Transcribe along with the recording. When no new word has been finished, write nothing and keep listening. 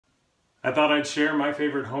I thought I'd share my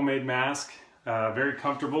favorite homemade mask. Very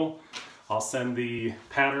comfortable. I'll send the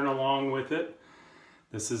pattern along with it.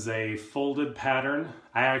 This is a folded pattern.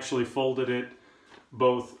 I actually folded it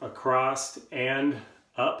both across and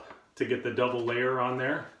up to get the double layer on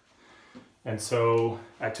there. And so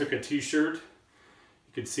I took a t-shirt.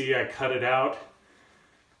 You can see I cut it out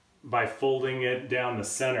by folding it down the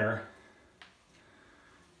center.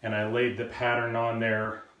 And I laid the pattern on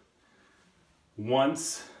there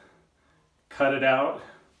once, cut it out,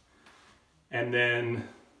 and then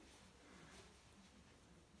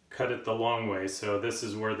cut it the long way. So this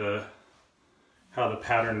is where how the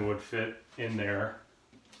pattern would fit in there,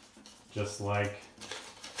 just like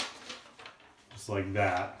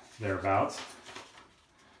that, thereabouts.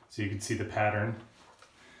 So you can see the pattern.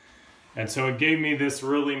 And so it gave me this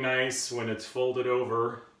really nice, when it's folded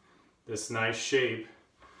over, this nice shape.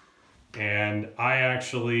 And I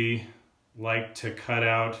actually like to cut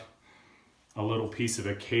out a little piece of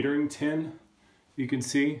a catering tin, you can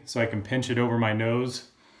see, so I can pinch it over my nose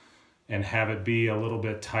and have it be a little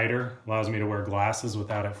bit tighter. Allows me to wear glasses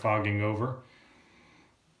without it fogging over.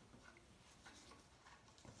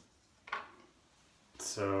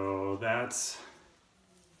 So that's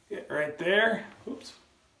it right there. Oops.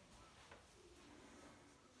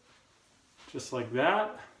 Just like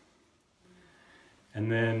that.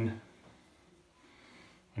 And then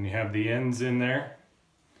when you have the ends in there,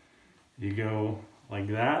 you go like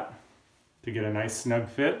that to get a nice snug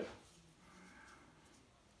fit.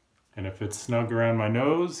 And it fits snug around my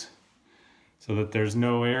nose so that there's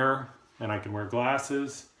no air and I can wear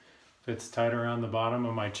glasses. Fits tight around the bottom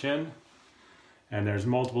of my chin. And there's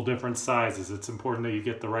multiple different sizes. It's important that you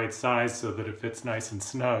get the right size so that it fits nice and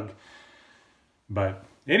snug. But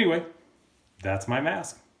anyway, that's my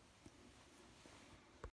mask.